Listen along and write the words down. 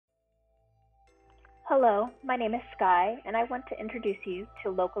Hello, my name is Skye, and I want to introduce you to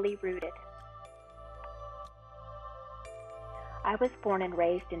Locally Rooted. I was born and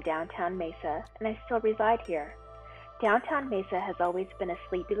raised in downtown Mesa, and I still reside here. Downtown Mesa has always been a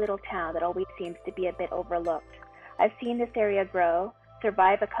sleepy little town that always seems to be a bit overlooked. I've seen this area grow,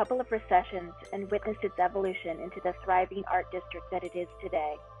 survive a couple of recessions, and witness its evolution into the thriving art district that it is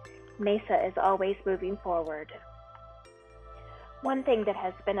today. Mesa is always moving forward. One thing that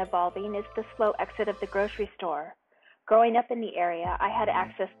has been evolving is the slow exit of the grocery store. Growing up in the area, I had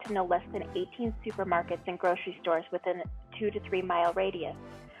access to no less than 18 supermarkets and grocery stores within a 2 to 3 mile radius.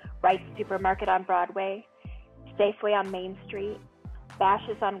 Wright's Supermarket on Broadway, Safeway on Main Street,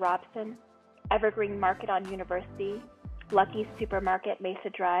 Bash's on Robson, Evergreen Market on University, Lucky's Supermarket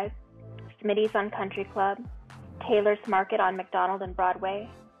Mesa Drive, Smitty's on Country Club, Taylor's Market on McDonald and Broadway,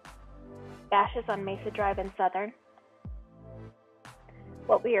 Bash's on Mesa Drive and Southern.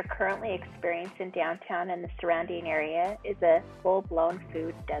 What we are currently experiencing downtown and the surrounding area is a full-blown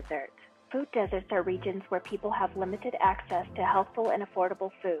food desert. Food deserts are regions where people have limited access to healthful and affordable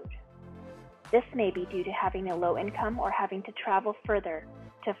food. This may be due to having a low income or having to travel further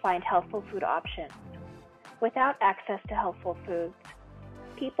to find healthful food options. Without access to healthful foods,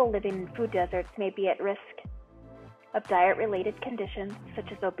 people living in food deserts may be at risk of diet-related conditions such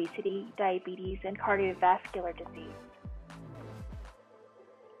as obesity, diabetes, and cardiovascular disease.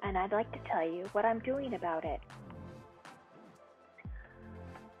 And I'd like to tell you what I'm doing about it.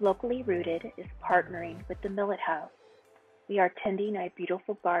 Locally Rooted is partnering with the Millet House. We are tending a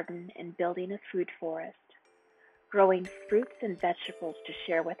beautiful garden and building a food forest, growing fruits and vegetables to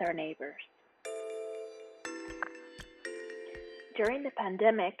share with our neighbors. During the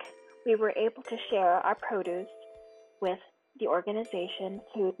pandemic, we were able to share our produce with the organization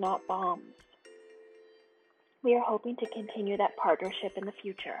Food Not Bombs. We are hoping to continue that partnership in the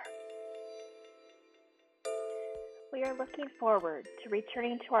future. We are looking forward to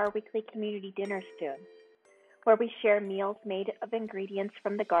returning to our weekly community dinners soon, where we share meals made of ingredients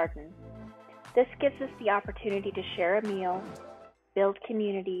from the garden. This gives us the opportunity to share a meal, build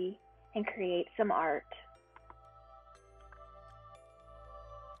community, and create some art.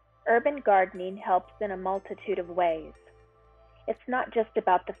 Urban gardening helps in a multitude of ways. It's not just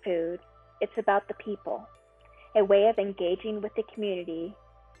about the food, it's about the people. A way of engaging with the community.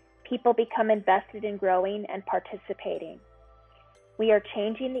 People become invested in growing and participating. We are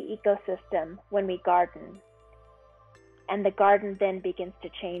changing the ecosystem when we garden, and the garden then begins to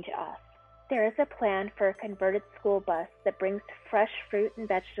change us. There is a plan for a converted school bus that brings fresh fruit and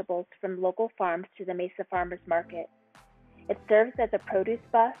vegetables from local farms to the Mesa Farmers Market. It serves as a produce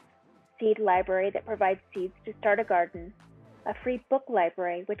bus, seed library that provides seeds to start a garden, a free book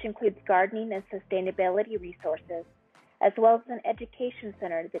library which includes gardening and sustainability resources, as well as an education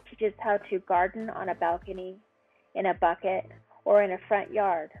center that teaches how to garden on a balcony, in a bucket, or in a front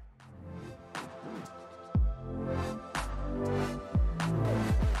yard.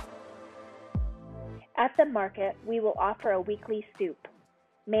 At the market, we will offer a weekly soup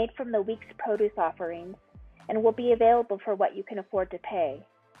made from the week's produce offerings and will be available for what you can afford to pay.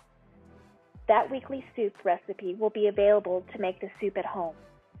 That weekly soup recipe will be available to make the soup at home.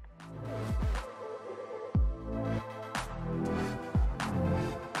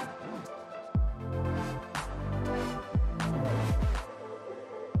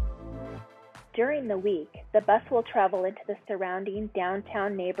 During the week, the bus will travel into the surrounding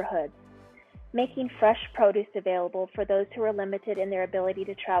downtown neighborhoods, making fresh produce available for those who are limited in their ability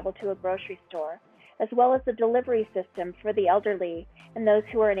to travel to a grocery store, as well as a delivery system for the elderly and those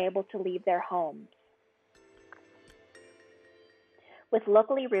who are unable to leave their homes. With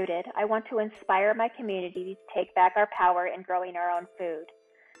Locally Rooted, I want to inspire my community to take back our power in growing our own food,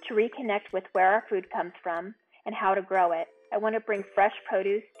 to reconnect with where our food comes from and how to grow it. I want to bring fresh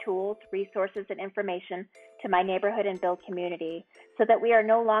produce, tools, resources, and information to my neighborhood and build community so that we are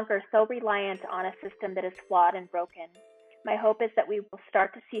no longer so reliant on a system that is flawed and broken. My hope is that we will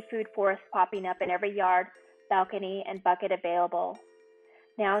start to see food forests popping up in every yard, balcony, and bucket available.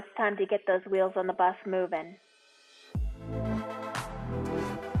 Now it's time to get those wheels on the bus moving.